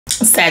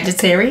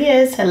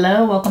Sagittarius,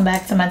 hello, welcome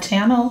back to my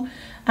channel.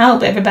 I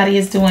hope everybody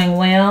is doing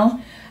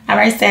well. All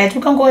right, Sag,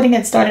 we're going to go ahead and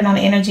get started on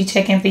the energy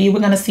check-in for you.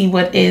 We're going to see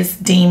what is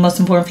deemed most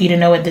important for you to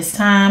know at this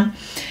time.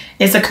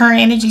 It's a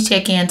current energy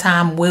check-in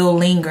time will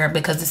linger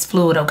because it's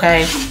fluid,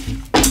 okay?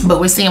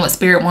 But we're seeing what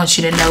Spirit wants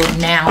you to know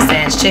now,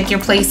 Sag. Check your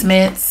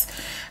placements.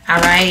 All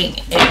right.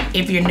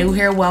 If you're new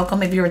here,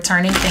 welcome. If you're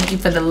returning, thank you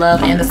for the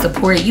love and the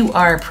support. You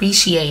are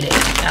appreciated.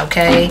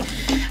 Okay.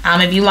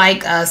 If you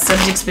like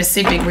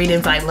subject-specific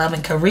readings like love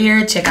and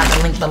career, check out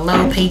the link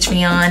below.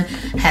 Patreon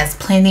has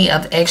plenty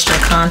of extra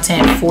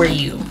content for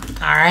you.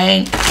 All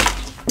right.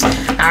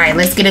 All right.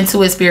 Let's get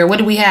into it, Spirit. What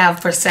do we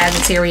have for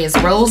Sagittarius?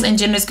 Roles and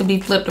genders could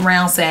be flipped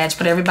around, Sag.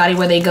 Put everybody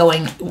where they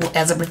going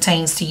as it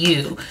pertains to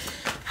you.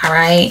 All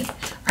right.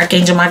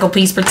 Archangel Michael,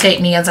 please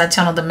protect me as I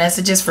channel the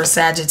messages for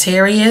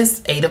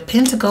Sagittarius. 8 of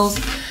Pentacles.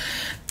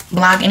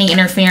 Block any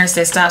interference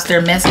that stops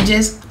their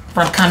messages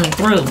from coming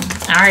through.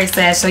 All right,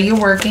 Sag. So you're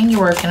working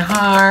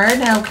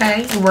hard.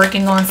 Okay. You're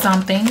working on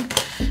something.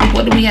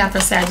 What do we have for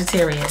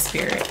Sagittarius,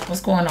 Spirit?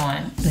 What's going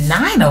on?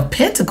 9 of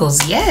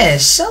Pentacles.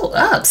 Yes. Show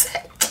up,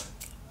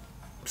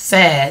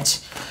 Sag.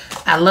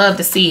 I love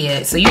to see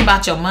it. So you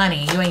about your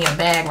money. You in your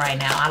bag right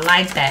now. I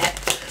like that.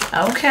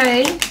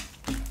 Okay.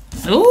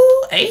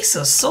 Ooh, Ace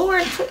of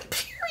Swords,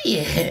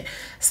 period.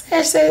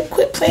 Sag said,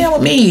 quit playing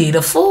with me.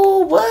 The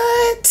Fool,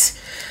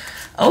 what?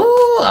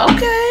 Oh,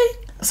 okay.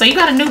 So you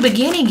got a new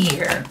beginning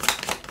here.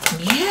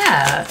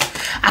 Yeah.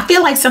 I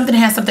feel like something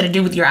has something to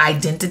do with your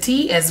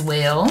identity as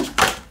well.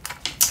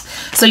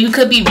 So you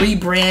could be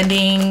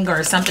rebranding,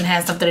 or something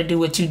has something to do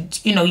with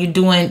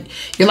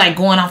you're like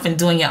going off and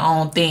doing your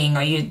own thing,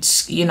 or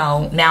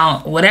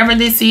now whatever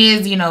this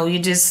is,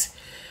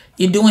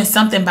 you're doing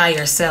something by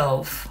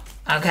yourself.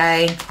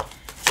 Okay.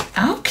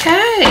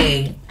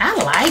 Okay. I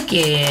like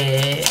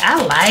it.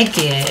 I like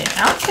it.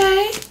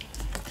 Okay.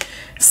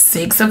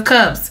 6 of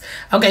Cups.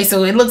 Okay,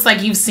 so it looks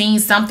like you've seen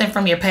something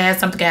from your past.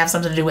 Something can have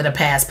something to do with a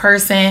past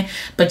person,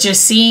 but you're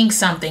seeing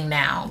something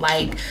now.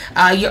 Like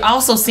you're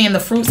also seeing the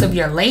fruits of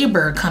your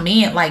labor come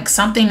in. Like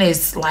something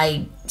has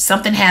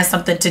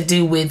something to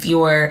do with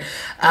your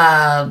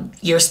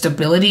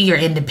stability, your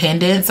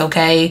independence.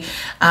 Okay.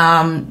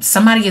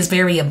 Somebody is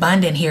very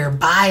abundant here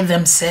by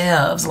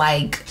themselves.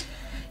 Like,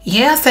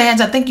 yeah,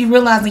 Sag, I think you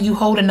realizing you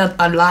holding up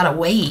a lot of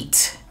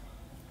weight.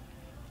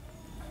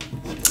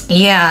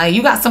 Yeah,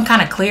 you got some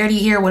kind of clarity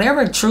here.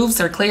 Whatever truths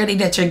or clarity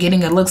that you're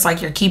getting, it looks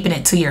like you're keeping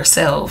it to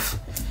yourself.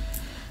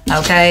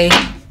 Okay.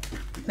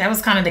 That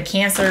was kind of the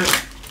Cancer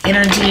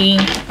energy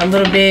a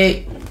little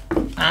bit.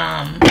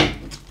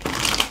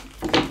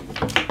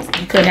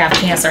 You could have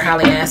Cancer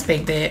highly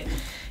aspected.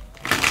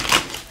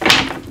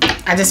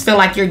 I just feel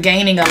like you're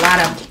gaining a lot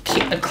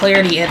of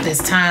clarity at this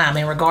time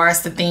in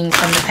regards to things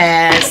from the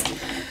past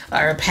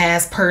or a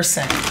past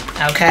person.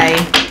 Okay.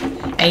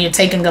 And you're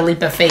taking a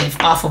leap of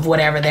faith off of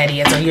whatever that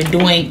is. Or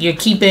you're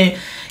keeping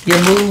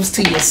your moves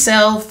to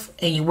yourself,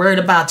 and you're worried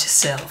about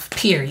yourself,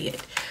 period.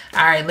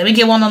 All right, let me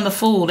get one on the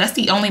Fool. That's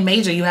the only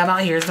major you have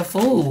out here is the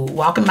Fool.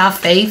 Walking by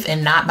faith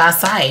and not by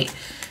sight.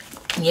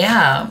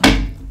 Yeah.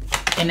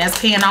 And that's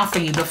paying off for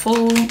you. The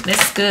Fool,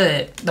 that's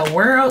good. The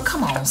World,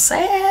 come on,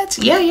 Sag.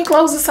 Yeah, you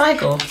close the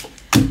cycle.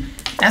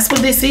 That's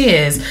what this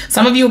is.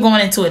 Some of you are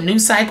going into a new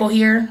cycle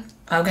here,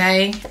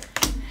 okay?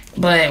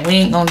 But we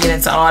ain't gonna get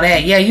into all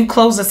that. Yeah, you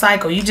close the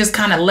cycle. You just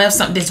kind of left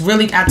something that's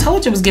really, I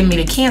told you it was giving me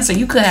the Cancer.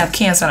 You could have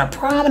Cancer in a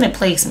prominent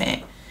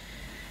placement.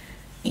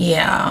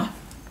 Yeah.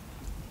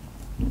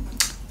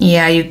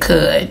 Yeah, you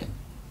could.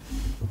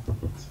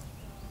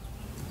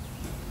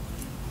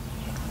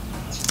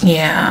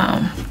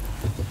 Yeah.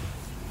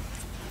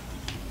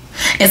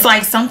 It's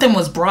like something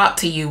was brought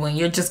to you and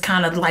you're just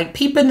kind of like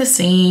peeping the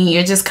scene.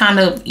 You're just kind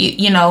of,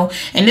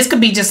 and this could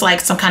be just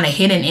like some kind of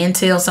hidden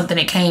intel, something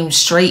that came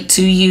straight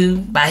to you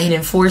by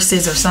hidden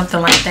forces or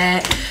something like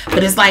that.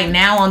 But it's like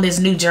now on this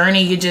new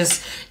journey, you're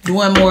just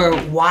doing more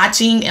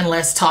watching and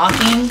less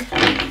talking.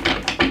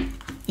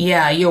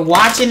 Yeah, you're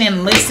watching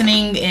and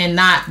listening and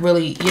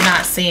you're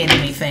not saying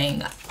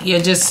anything.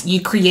 You're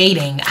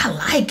creating. I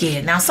like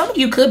it. Now, some of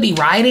you could be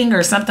writing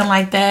or something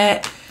like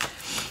that.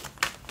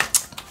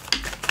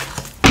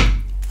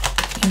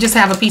 You just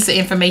have a piece of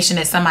information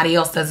that somebody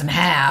else doesn't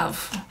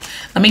have.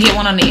 Let me get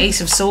one on the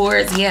Ace of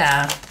Swords.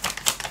 Yeah.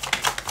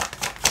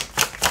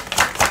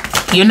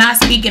 You're not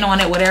speaking on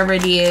it, whatever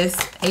it is.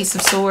 Ace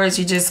of Swords,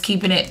 you're just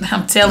keeping it.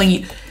 I'm telling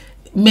you,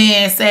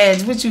 man,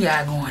 Sag, what you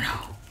got going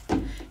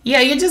on?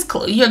 Yeah, you're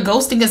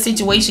ghosting a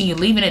situation. You're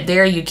leaving it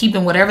there. You're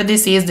keeping whatever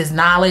this is, this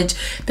knowledge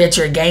that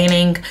you're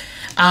gaining.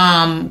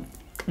 Now,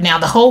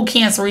 the whole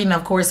Cancer reading,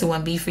 of course, it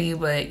wouldn't be for you,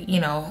 but,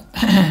 you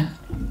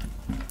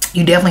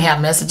definitely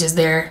have messages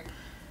there.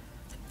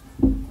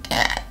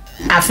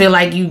 I feel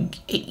like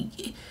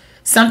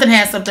something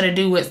has something to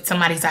do with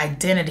somebody's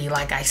identity,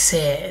 like I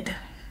said.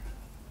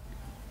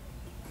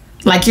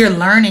 Like you're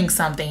learning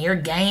something, you're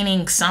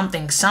gaining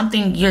something,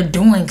 you're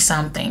doing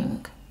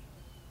something.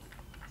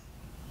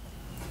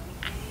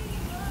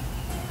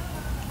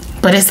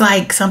 But it's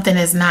like something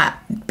has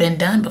not been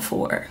done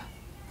before.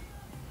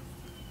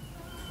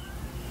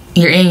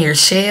 you're in your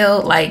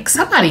shell. Like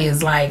somebody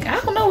is like, I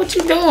don't know what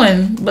you're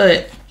doing,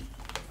 but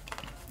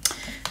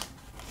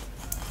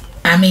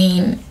I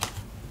mean,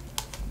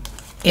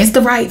 it's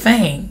the right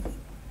thing.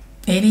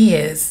 It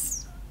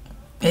is.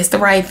 It's the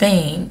right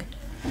thing.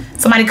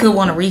 Somebody could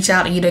want to reach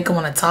out to you. They could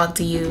want to talk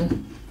to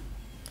you.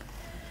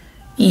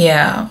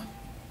 Yeah.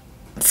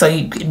 So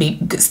you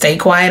could stay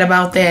quiet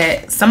about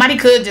that. Somebody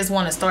could just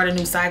want to start a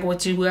new cycle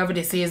with you. Whoever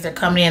this is, they're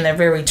coming in. They're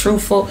very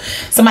truthful.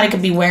 Somebody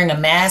could be wearing a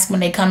mask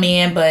when they come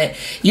in, but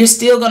you're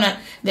still gonna.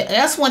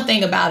 That's one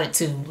thing about it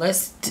too.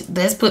 Let's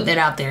put that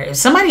out there. If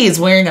somebody is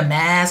wearing a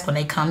mask when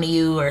they come to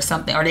you or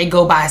something, or they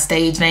go by a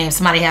stage name,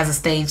 somebody has a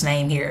stage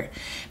name here.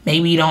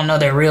 Maybe you don't know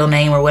their real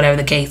name or whatever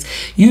the case.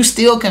 You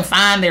still can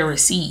find their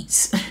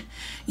receipts.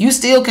 You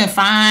still can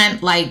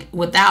find, like,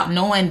 without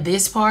knowing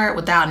this part,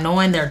 without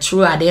knowing their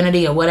true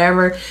identity or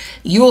whatever,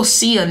 you'll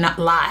see a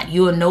lot.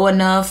 You'll know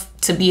enough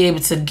to be able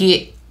to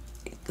get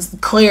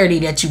clarity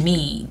that you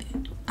need.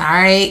 All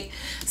right.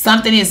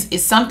 Something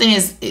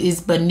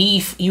is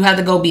beneath. You have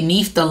to go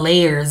beneath the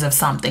layers of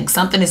something.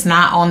 Something is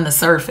not on the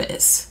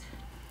surface.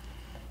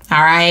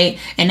 All right.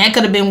 And that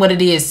could have been what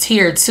it is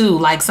here too.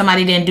 Like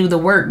somebody didn't do the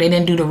work. They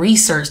didn't do the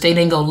research. They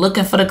didn't go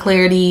looking for the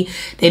clarity.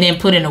 They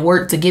didn't put in the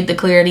work to get the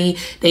clarity.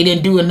 They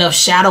didn't do enough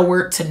shadow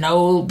work to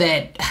know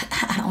that.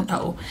 I don't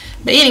know.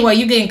 But anyway,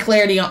 you're getting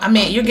clarity on. I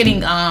mean, you're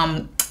getting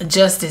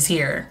justice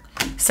here,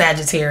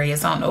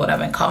 Sagittarius. I don't know what I've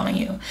been calling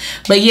you.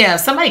 But yeah,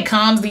 if somebody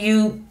comes to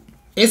you,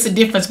 it's a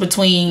difference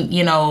between,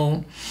 you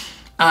know,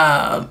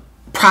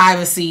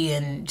 privacy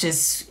and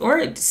just,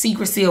 or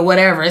secrecy or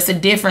whatever. It's a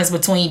difference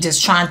between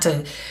just trying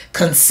to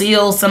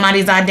conceal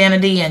somebody's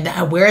identity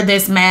and wear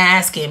this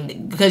mask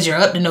and because you're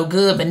up to no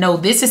good. But no,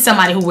 this is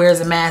somebody who wears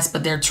a mask,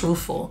 but they're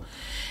truthful.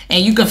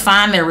 And you can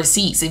find their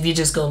receipts if you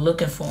just go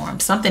looking for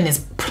them. Something is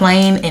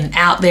plain and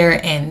out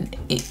there, and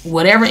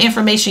whatever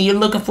information you're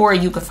looking for,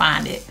 you can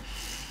find it.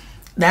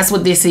 That's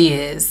what this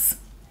is.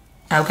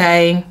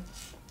 Okay?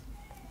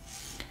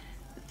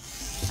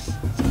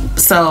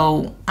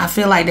 So I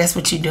feel like that's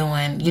what you're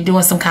doing. You're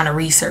doing some kind of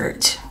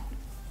research.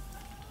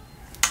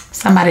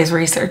 Somebody's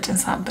researching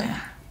something.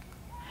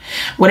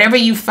 Whatever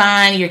you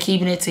find, you're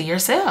keeping it to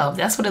yourself.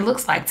 That's what it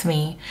looks like to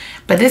me.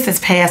 But this is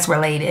past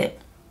related.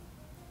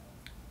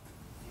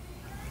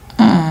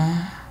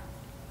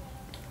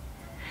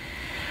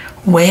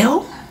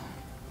 Well,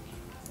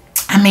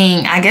 I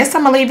mean, I guess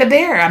I'm going to leave it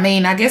there. I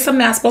mean, I guess I'm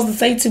not supposed to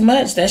say too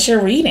much. That's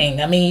your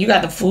reading. I mean, you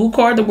got the Fool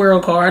card, the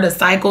World card, a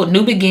cycle,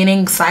 new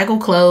beginning, cycle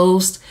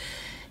closed.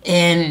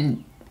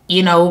 And,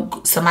 you know,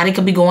 somebody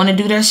could be going to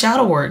do their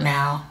shadow work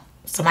now.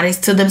 Somebody's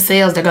to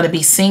themselves. They're going to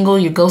be single.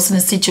 You're ghosting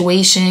a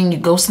situation.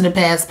 You're ghosting the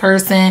past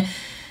person.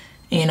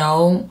 You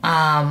know,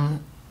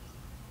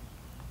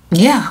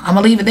 yeah, I'm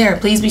going to leave it there.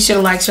 Please be sure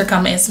to like, share,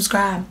 comment, and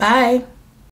subscribe. Bye.